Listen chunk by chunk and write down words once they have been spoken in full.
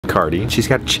Cardi. She's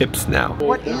got chips now.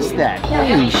 What is that?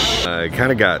 Holy sh!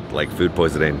 Kind of got like food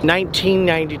poisoning.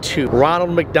 1992,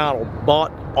 Ronald McDonald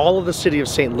bought all of the city of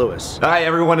St. Louis. Hi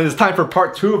everyone, it is time for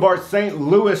part 2 of our St.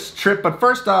 Louis trip. But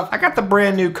first off, I got the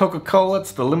brand new Coca-Cola.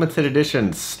 It's the limited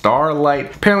edition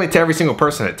Starlight. Apparently to every single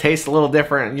person it tastes a little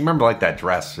different. You remember like that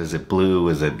dress, is it blue,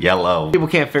 is it yellow? People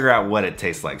can't figure out what it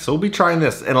tastes like. So we'll be trying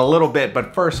this in a little bit,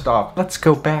 but first off, let's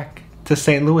go back to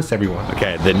St. Louis, everyone.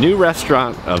 Okay, the new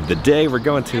restaurant of the day, we're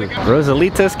going to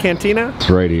Rosalita's Cantina. It's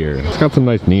right here. It's got some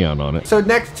nice neon on it. So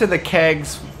next to the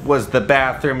kegs was the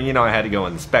bathroom. You know, I had to go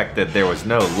inspect it. There was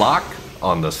no lock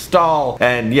on the stall,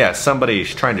 and yes,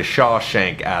 somebody's trying to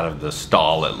Shawshank out of the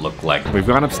stall, it looked like. We've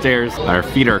gone upstairs. Our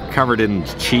feet are covered in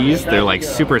cheese. They're like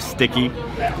super sticky,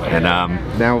 and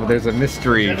now there's a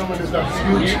mystery.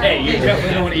 Hey, you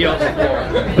definitely don't want to eat off the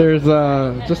floor. There's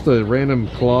just a random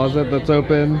closet that's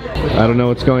open. I don't know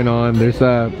what's going on. There's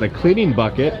the cleaning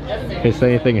bucket in case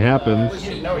anything happens.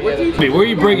 Wait, where are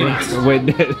you bringing us? Wait,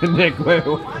 Nick, wait,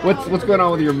 what's going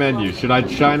on with your menu? Should I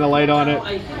shine a light on it?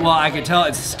 Well, I can tell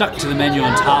it's stuck to the menu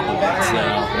on top of it, so.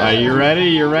 Are you ready?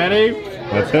 You ready?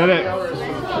 Let's hit it.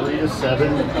 3 to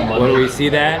 7. What do we see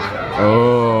that?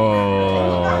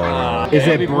 Oh. Is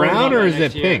it brown or is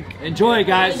it pink? Enjoy,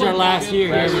 guys. It's our last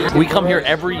year here. We come here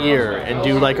every year and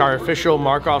do like our official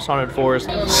Markoff's Haunted Forest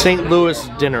St. Louis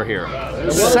dinner here.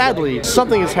 Sadly,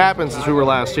 something has happened since we were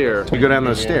last here. We go down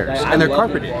those stairs and they're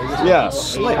carpeted. Yeah,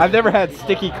 I've never had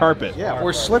sticky carpet. Yeah,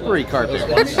 or slippery carpet.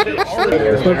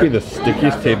 This might be the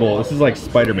stickiest table. This is like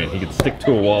Spider-Man. He can stick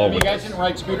to a wall. With,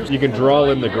 you can draw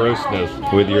in the grossness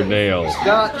with your nails.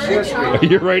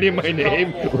 You're writing my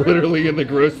name literally in the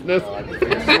grossness.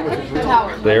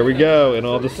 There we go, and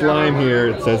all the slime here,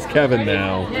 it says Kevin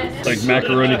now. It's like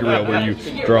Macaroni Grill where you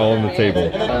draw on the table.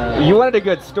 You wanted a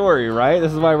good story, right?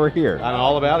 This is why we're here. I'm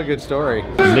all about a good story.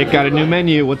 Nick got a new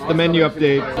menu. What's the menu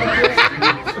update?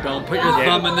 Don't put your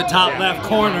thumb in the top left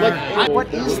corner.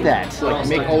 What is that? Like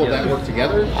make all of that work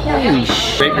together? Holy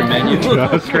sh! Scrape your menu.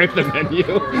 No, scrape the menu.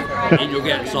 And you'll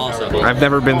get salsa. I've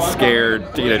never been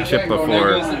scared to eat a chip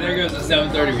before. There goes the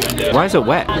 7:30 window. Why is it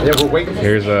wet? Yeah, we're waiting.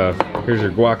 Here's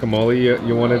your guacamole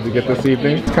you wanted to get this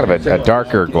evening. It's kind of a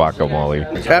darker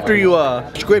guacamole. After you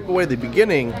scrape away the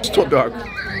beginning, it's still dark.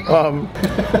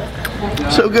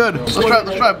 So good.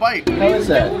 Let's try a bite. How is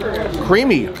that?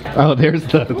 Creamy. Oh, there's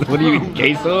the, what are you eating,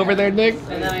 queso over there, Nick?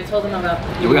 And then I told him about.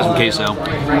 Yeah, we got some queso.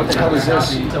 What is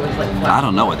this? I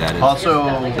don't know what that is. Also,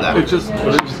 It's just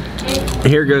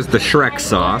Here goes the Shrek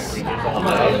sauce.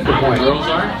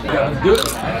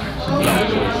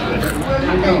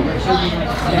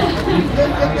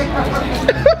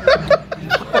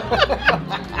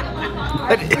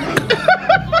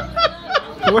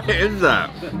 What is that?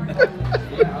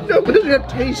 no, but it doesn't have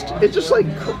taste. It's just like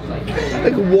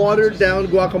watered down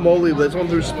guacamole that's gone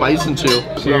through spice into.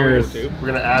 Cheers. we're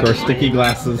gonna add To our sticky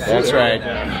glasses. That's right.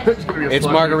 It's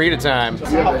margarita time.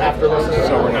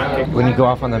 When you go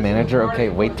off on the manager, okay,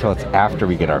 wait till it's after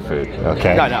we get our food,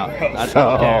 okay? No, I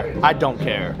don't care. I don't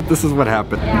care. This is what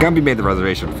happened. Gumby made the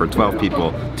reservation for 12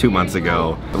 people 2 months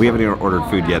ago. We haven't even ordered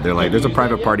food yet. They're like, there's a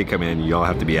private party coming in. You all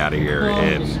have to be out of here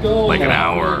in like an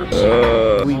hour.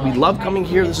 We love coming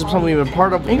here. This is something we've been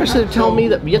part of. You're going to tell me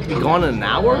that we have to be gone in an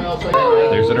hour?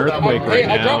 There's an earthquake right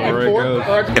now where it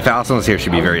goes. If Allison was here,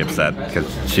 she'd be very upset because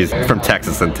she's from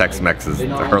Texas and Tex-Mex is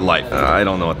her life. I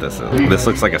don't know what this is. This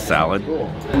looks like a salad.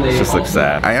 This just looks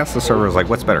sad. I asked the server, I was like,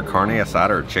 what's better, carne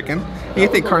asada or chicken? And you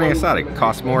think carne asada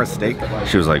costs more a steak?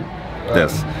 She was like,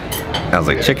 this. I was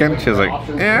like, chicken? She was like,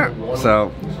 yeah.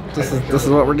 So this is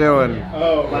what we're doing.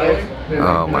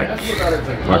 Oh my.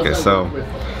 Okay, so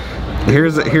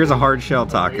here's a hard shell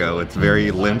taco. It's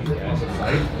very limp.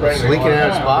 It's leaking out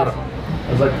its bottom.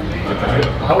 I was like,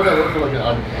 how would that work for like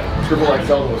a triple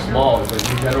XL to a small? It's like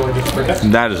you generally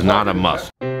just That is not a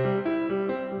must.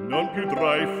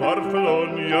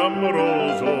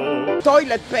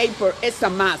 Toilet paper is a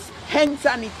must. Hand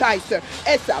sanitizer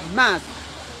is a must.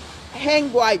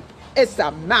 Hand wipe is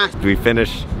a must. Do we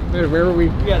finish? Where were we?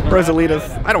 Rosalita's.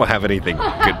 I don't have anything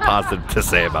good positive to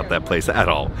say about that place at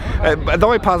all. The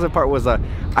only positive part was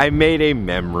I made a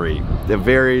memory, a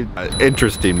very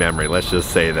interesting memory. Let's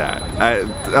just say that.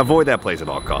 Avoid that place at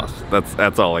all costs.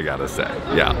 That's all I gotta say.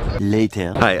 Yeah.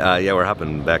 Later. Hi. Yeah, we're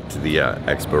hopping back to the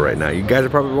expo right now. You guys are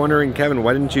probably wondering, Kevin,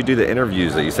 why didn't you do the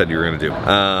interviews that you said you were gonna do?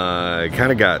 I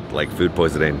kind of got like food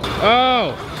poisoning.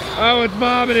 Oh, it's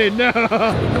vomiting. No.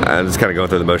 I'm just kind of going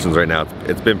through the motions right now.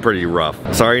 It's been pretty rough.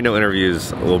 Sorry, no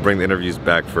interviews. We'll bring the interviews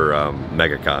back for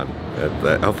MegaCon.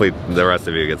 Hopefully the rest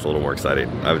of you gets a little more exciting.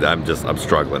 I'm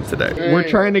struggling today. We're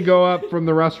trying to go up from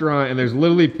the restaurant and there's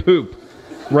literally poop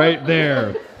right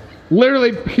there.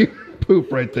 Literally poop poop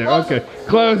right there. Okay,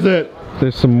 close it.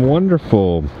 There's some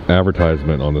wonderful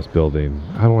advertisement on this building.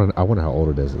 I wonder how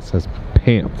old it is. It says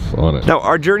pants on it. Now,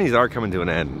 our journeys are coming to an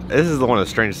end. This is one of the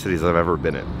strangest cities I've ever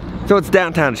been in. So it's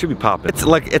downtown, it should be popping.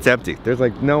 It's empty. There's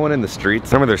like no one in the streets.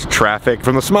 Somewhere there's traffic.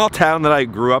 From the small town that I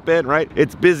grew up in, right?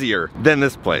 It's busier than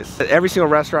this place. At every single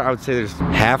restaurant, I would say there's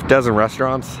half dozen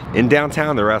restaurants. In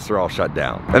downtown, the rest are all shut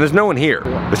down. And there's no one here.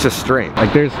 It's just strange.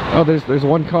 Like there's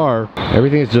one car.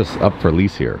 Everything is just up for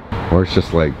lease here. Or it's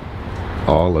just like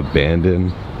all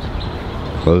abandoned,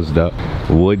 closed up,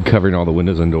 wood covering all the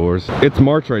windows and doors. It's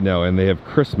March right now and they have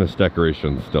Christmas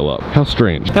decorations still up. How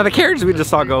strange. Now the carriage we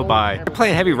just saw go by, they're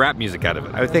playing heavy rap music out of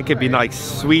it. I would think it'd be like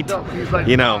sweet,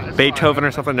 you know, Beethoven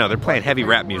or something. No, they're playing heavy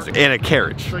rap music in a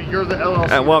carriage.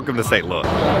 And welcome to St. Louis.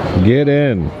 Get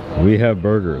in. We have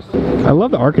burgers. I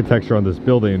love the architecture on this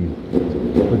building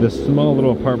with this small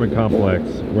little apartment complex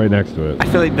right next to it. I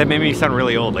feel like that made me sound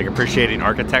really old, like appreciating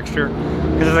architecture.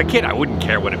 Because as a kid, I wouldn't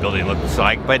care what a building looks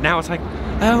like, but now it's like,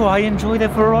 oh, I enjoy the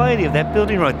variety of that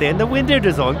building right there and the window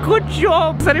design. Good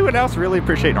job. Does anyone else really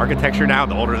appreciate architecture now,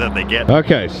 the older that they get?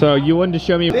 Okay, so you wanted to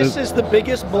show me... This is the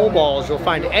biggest bull balls you'll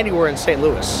find anywhere in St.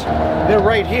 Louis. They're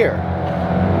right here.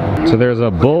 So there's a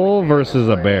bull versus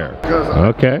a bear.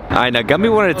 Okay. I know,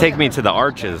 Gumby wanted to take me to the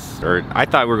arches, or I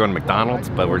thought we were going to McDonald's,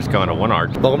 but we're just going to one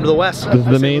arch. Welcome to the West. This is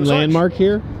the main landmark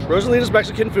here? Rosalina's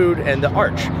Mexican food and the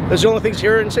arch. Those are the only things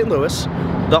here in St. Louis.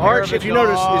 The arch, if you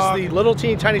notice, is the little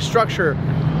teeny tiny structure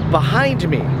behind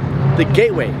me, the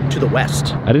gateway to the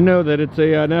west. I didn't know that it's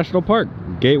a national park.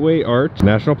 Gateway Arch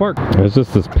National Park. There's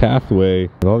just this pathway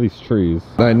with all these trees.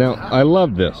 Now, I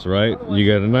love this, right? You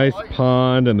got a nice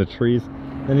pond and the trees.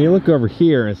 And you look over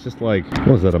here, and it's just like,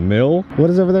 what is that, a mill? What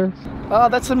is over there?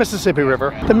 That's the Mississippi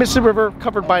River. The Mississippi River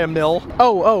covered by a mill.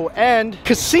 Oh, and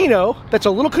casino. That's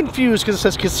a little confused because it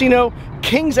says Casino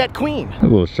Kings at Queen. A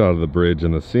little shot of the bridge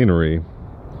and the scenery.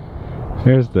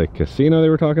 Here's the casino they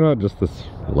were talking about, just this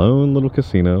lone little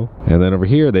casino. And then over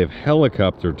here, they have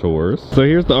helicopter tours. So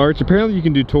here's the arch. Apparently you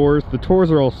can do tours. The tours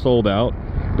are all sold out,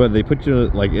 but they put you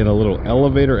like in a little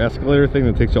elevator, escalator thing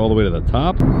that takes you all the way to the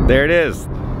top. There it is.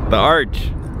 The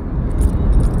arch.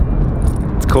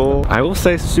 It's cool. I will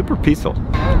say super peaceful.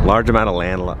 Large amount of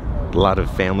land, a lot of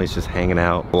families just hanging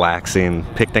out, relaxing,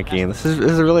 picnicking. This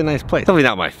is a really nice place. Probably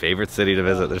not my favorite city to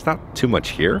visit. There's not too much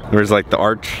here. There's like the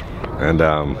arch and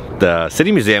the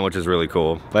city museum, which is really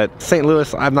cool. But St.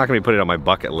 Louis, I'm not gonna be putting it on my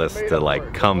bucket list to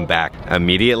like come back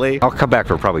immediately. I'll come back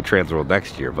for probably Transworld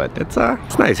next year, but it's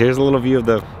nice. Here's a little view of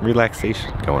the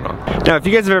relaxation going on. Now, if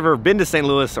you guys have ever been to St.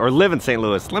 Louis or live in St.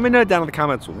 Louis, let me know down in the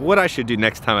comments what I should do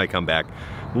next time I come back.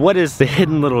 What is the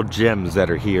hidden little gems that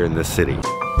are here in this city?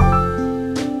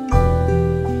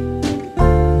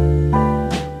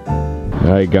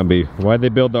 All right, Gumby, why'd they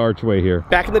build the archway here?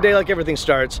 Back in the day, like everything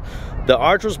starts, the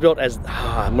arch was built as,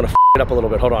 I'm gonna f it up a little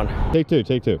bit, hold on. Take two.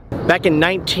 Back in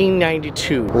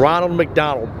 1992, Ronald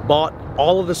McDonald bought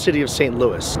all of the city of St.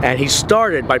 Louis, and he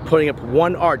started by putting up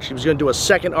one arch. He was going to do a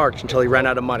second arch until he ran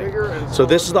out of money. So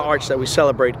this is the arch that we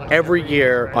celebrate every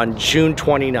year on June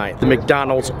 29th, the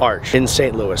McDonald's Arch in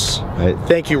St. Louis.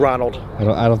 Thank you, Ronald.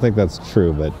 I don't think that's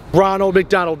true, but... Ronald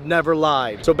McDonald never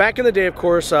lied. So back in the day, of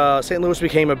course, St. Louis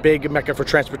became a big mecca for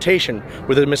transportation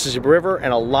with the Mississippi River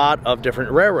and a lot of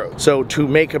different railroads. So to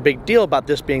make a big deal about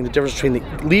this being the difference between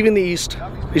leaving the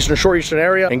Eastern Shore, Eastern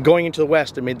area, and going into the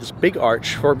West, it made this big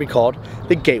arch for it to be called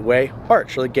the Gateway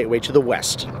Arch, or the Gateway to the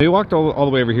West. We walked all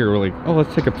the way over here. We're like, oh,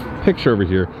 let's take a picture over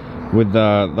here with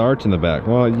the arch in the back.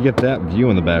 Well, you get that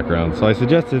view in the background. So I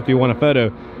suggested if you want a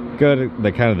photo, go to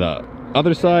the kind of the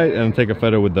other side and take a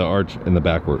photo with the arch in the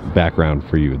background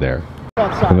for you there.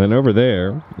 And then over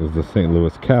there is the St.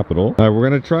 Louis Capitol. We're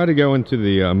gonna try to go into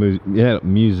the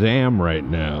museum right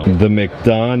now. The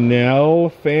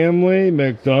McDonald family,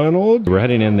 McDonald. We're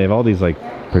heading in. They have all these like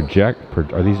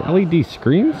are these LED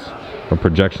screens or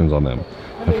projections on them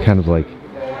of kind of like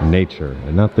nature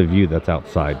and not the view that's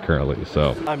outside currently.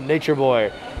 So I'm nature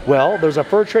boy. Well, there's a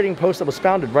fur trading post that was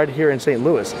founded right here in St.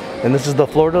 Louis, and this is the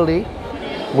Fleur de Lis,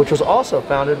 which was also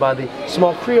founded by the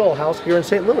small Creole house here in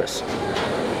St. Louis.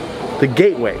 The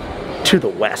gateway to the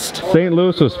West. St.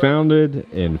 Louis was founded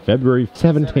in February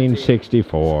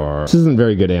 1764. This isn't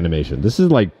very good animation. This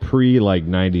is like like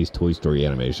 90s Toy Story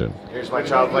animation. Here's my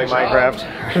child playing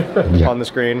Minecraft on the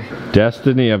screen.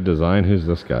 Destiny of Design. Who's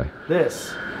this guy?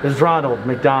 This is Ronald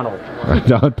McDonald. I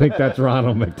don't think that's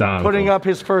Ronald McDonald. Putting up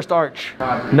his first arch.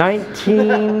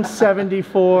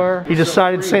 1974. He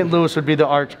decided St. Louis would be the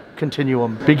arch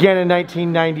continuum began in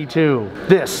 1992.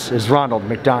 This is Ronald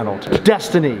McDonald.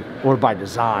 Destiny or by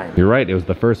design. You're right, it was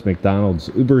the first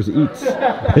McDonald's Uber's Eats.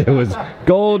 It was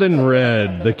golden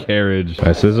red, the carriage. All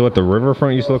right, so this is what the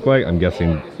riverfront used to look like. I'm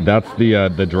guessing that's the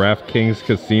DraftKings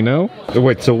casino. Oh,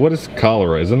 wait, so what is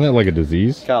cholera? Isn't that like a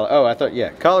disease? Oh, I thought,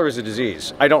 yeah, cholera is a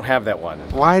disease. I don't have that one.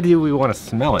 Why do we want to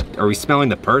smell it? Are we smelling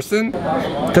the person?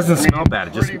 It doesn't smell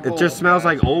bad. It just smells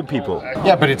like old people.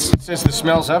 Yeah, but it says the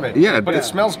smells of it. Yeah, but it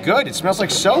smells good. It smells like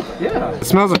soap. Yeah. It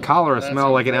smells of cholera.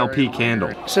 Smell like an LP candle.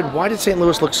 I said, why did St.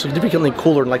 Louis look significantly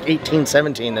cooler in like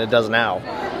 1817 than it does now?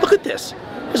 Look at this.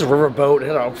 There's a riverboat, it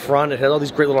had out front, it had all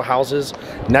these great little houses.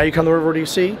 Now you come to the river, what do you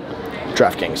see?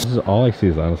 DraftKings. This is all I see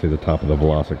is honestly the top of the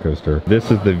Velocicoaster.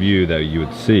 This is the view that you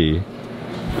would see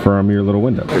from your little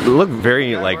window. It looked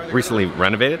very like recently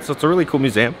renovated, so it's a really cool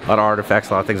museum. A lot of artifacts,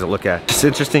 a lot of things to look at. It's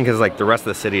interesting because like the rest of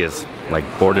the city is like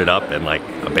boarded up and like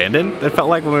abandoned, it felt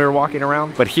like when we were walking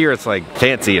around. But here it's like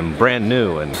fancy and brand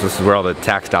new, and this is where all the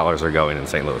tax dollars are going in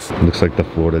St. Louis. Looks like the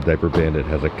Florida Diaper Bandit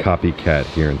has a copycat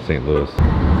here in St. Louis.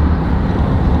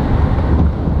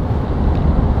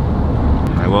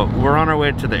 Well, we're on our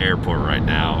way to the airport right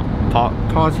now.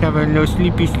 Paul's having a no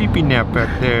sleepy nap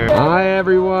back there. Hi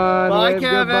everyone. Bye,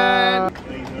 Kevin.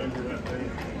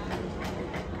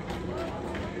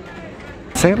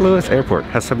 St. Louis Airport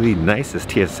has some of the nicest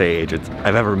TSA agents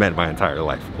I've ever met in my entire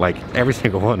life. Like, every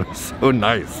single one was so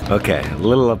nice. Okay, a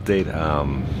little update.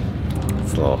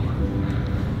 It's a little,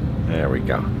 there we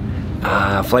go.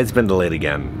 Flight's been delayed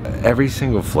again. Every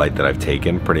single flight that I've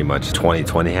taken, pretty much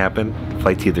 2020 happened.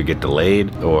 Flights either get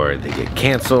delayed, or they get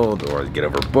canceled, or they get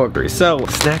overbooked. So,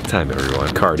 snack time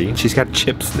everyone. Cardi, she's got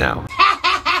chips now.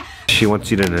 She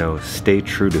wants you to know, stay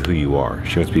true to who you are.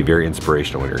 She wants to be very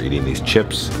inspirational when you're eating these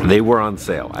chips. They were on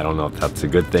sale. I don't know if that's a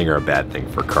good thing or a bad thing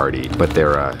for Cardi, but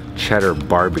they're cheddar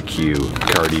barbecue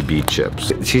Cardi B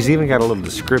chips. She's even got a little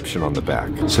description on the back.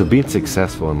 So being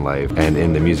successful in life and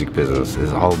in the music business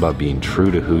is all about being true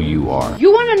to who you are.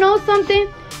 You want to know something?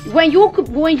 When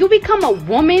you become a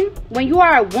woman, when you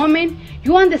are a woman,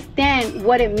 you understand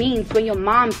what it means when your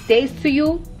mom says to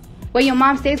you, like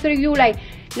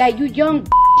you young,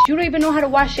 you don't even know how to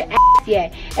wash your ass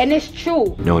yet. And it's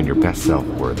true. Knowing your best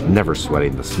self-worth, never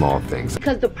sweating the small things.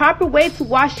 Because the proper way to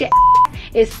wash your ass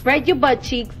is spread your butt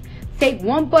cheeks, take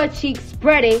one butt cheek,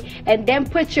 spread it, and then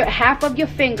put your half of your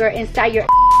finger inside your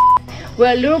ass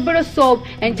with a little bit of soap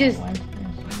and just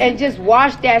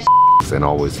wash that and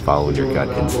always follow your gut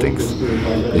instincts.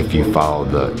 If you follow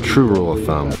the true rule of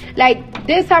thumb. Like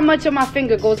this, how much of my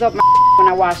finger goes up my when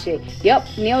I wash it. Yep,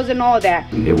 nails and all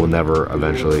that. It will never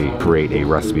eventually create a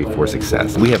recipe for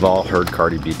success. We have all heard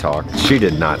Cardi B talk. She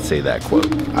did not say that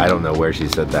quote. I don't know where she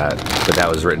said that, but that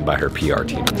was written by her PR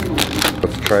team.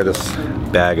 Let's try this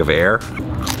bag of air.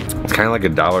 It's kind of like a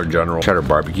Dollar General cheddar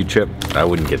barbecue chip. I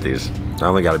wouldn't get these. I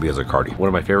only got to be as a Cardi. One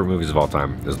of my favorite movies of all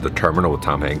time is The Terminal with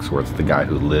Tom Hanks, where it's the guy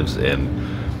who lives in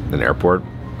an airport.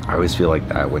 I always feel like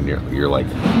that when you're like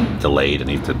delayed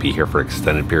and need to be here for an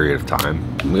extended period of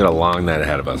time. We got a long night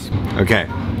ahead of us. Okay,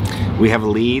 we have a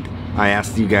lead. I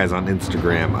asked you guys on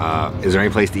Instagram, is there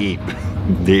any place to eat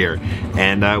here?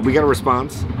 And we got a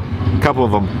response. A couple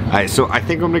of them. So I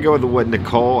think I'm gonna go with what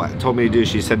Nicole told me to do.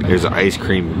 She said there's an ice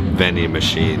cream vending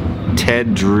machine.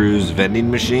 Ted Drew's vending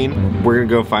machine. We're gonna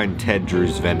go find Ted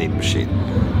Drew's vending machine.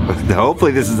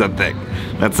 Hopefully this is a thing.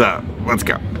 Let's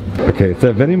go. Okay, it's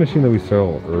that vending machine that we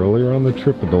saw earlier on the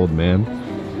trip with the old man.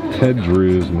 Ted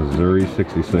Drew's Missouri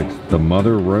 66, the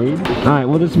Mother Road. All right,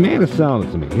 well this man is selling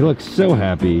it to me. He looks so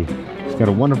happy. He's got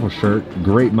a wonderful shirt,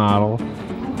 great model.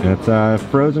 And it's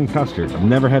frozen custard. I've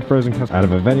never had frozen custard out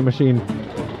of a vending machine.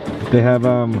 They have,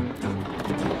 I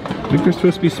think there's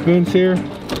supposed to be spoons here.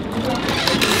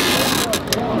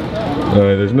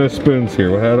 There's no spoons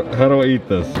here. How do I eat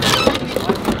this?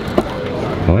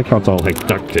 I like how it's all like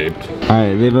duct taped.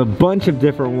 Alright, they have a bunch of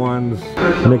different ones.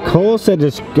 Nicole said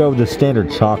just go with the standard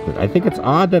chocolate. I think it's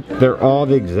odd that they're all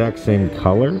the exact same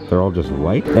color. They're all just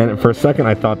white. And for a second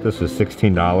I thought this was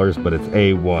 $16, but it's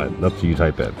A1. That's what you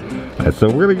type in. Alright, so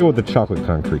we're gonna go with the chocolate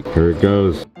concrete. Here it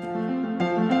goes.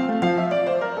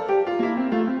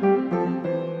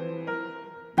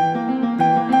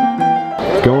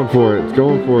 It's going for it. It's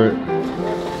going for it.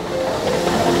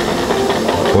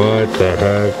 What the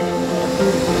heck?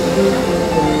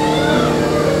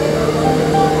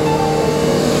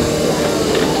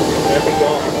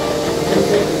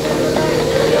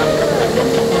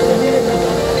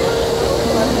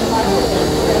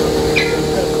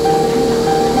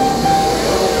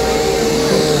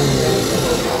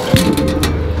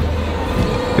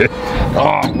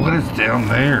 Oh, what is down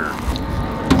there?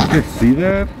 You see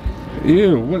that?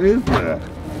 Ew, what is that?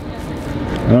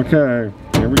 Okay,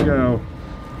 here we go.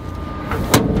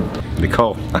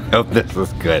 Nicole, I hope this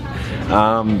is good.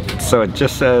 So it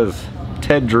just says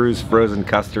Ted Drew's frozen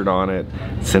custard on it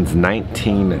since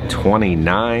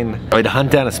 1929. I'd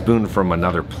hunt down a spoon from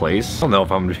another place. I don't know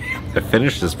if I'm gonna be able to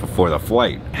finish this before the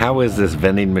flight. How is this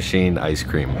vending machine ice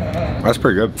cream? That's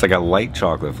pretty good. It's like a light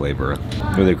chocolate flavor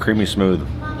with a creamy smooth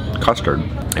custard.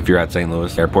 If you're at St.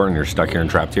 Louis Airport and you're stuck here and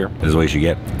trapped here, this is what you should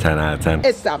get. 10 out of 10.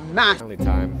 It's a must. Finally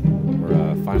time.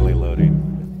 We're finally loading.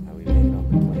 How we made it on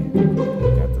the plane. We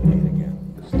got delayed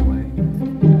again. This delay.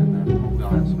 And they'll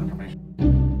have some information.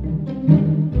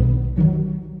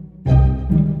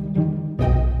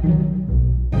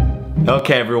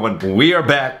 Okay, everyone, we are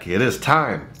back. It is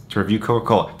time to review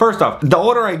Coca-Cola. First off, the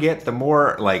older I get, the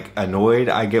more like annoyed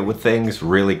I get with things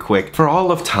really quick. For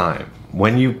all of time,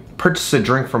 when you purchase a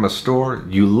drink from a store,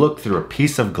 you look through a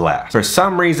piece of glass. For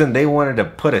some reason, they wanted to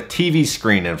put a TV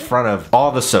screen in front of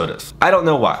all the sodas. I don't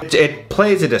know why. It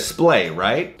plays a display,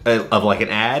 right? Of like an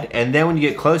ad, and then when you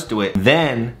get close to it,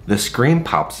 then the screen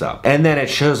pops up. And then it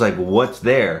shows like what's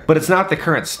there, but it's not the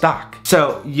current stock.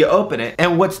 So you open it,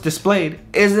 and what's displayed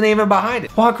isn't even behind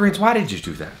it. Walgreens, why did you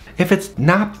do that? If it's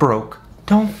not broke,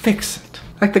 don't fix it.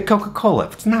 Like the Coca-Cola,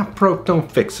 if it's not broke,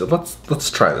 don't fix it. Let's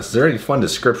try this. Is there any fun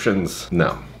descriptions?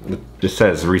 No. It just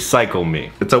says recycle me.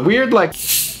 It's a weird, like,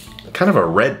 kind of a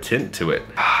red tint to it.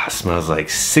 It smells like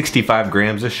 65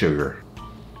 grams of sugar.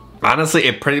 Honestly,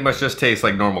 it pretty much just tastes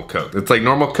like normal Coke. It's like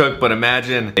normal Coke, but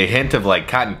imagine a hint of like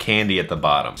cotton candy at the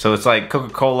bottom. So it's like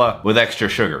Coca-Cola with extra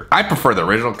sugar. I prefer the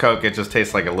original Coke. It just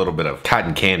tastes like a little bit of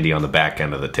cotton candy on the back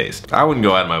end of the taste. I wouldn't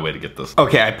go out of my way to get this.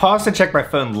 Okay, I paused to check my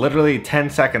phone. Literally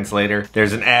 10 seconds later,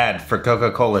 there's an ad for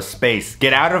Coca-Cola Space.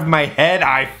 Get out of my head,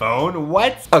 iPhone.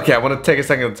 What? Okay, I want to take a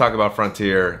second to talk about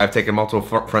Frontier. I've taken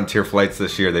multiple Frontier flights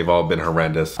this year. They've all been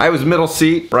horrendous. I was middle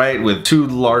seat, right, with two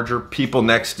larger people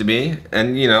next to me.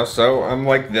 And you know, so I'm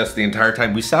like this the entire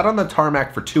time. We sat on the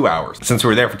tarmac for 2 hours. Since we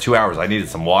were there for 2 hours, I needed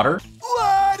some water.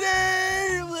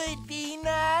 Water would be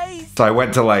nice. So I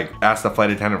went to like ask the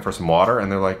flight attendant for some water, and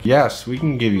they're like, yes, we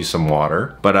can give you some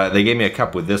water. But they gave me a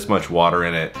cup with this much water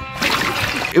in it.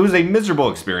 It was a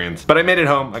miserable experience, but I made it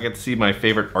home. I got to see my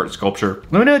favorite art sculpture.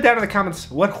 Let me know down in the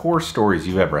comments what horror stories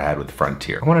you've ever had with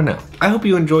Frontier. I want to know. I hope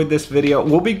you enjoyed this video.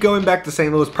 We'll be going back to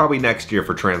St. Louis probably next year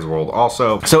for Trans World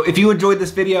also. So if you enjoyed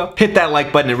this video, hit that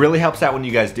like button. It really helps out when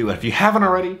you guys do it. If you haven't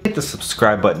already, hit the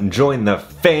subscribe button. Join the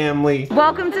family.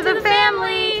 Welcome to the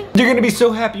family. You're gonna be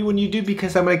so happy when you do,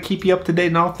 because I'm gonna keep you up to date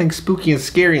on all things spooky and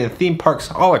scary in theme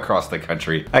parks all across the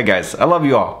country. All right, guys, I love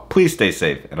you all. Please stay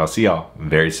safe, and I'll see y'all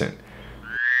very soon.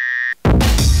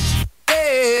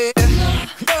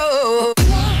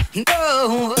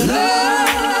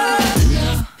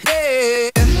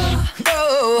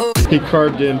 He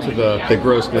carved into the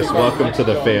grossness. Welcome to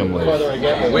the family.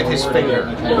 With his finger.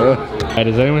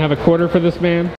 Does anyone have a quarter for this man?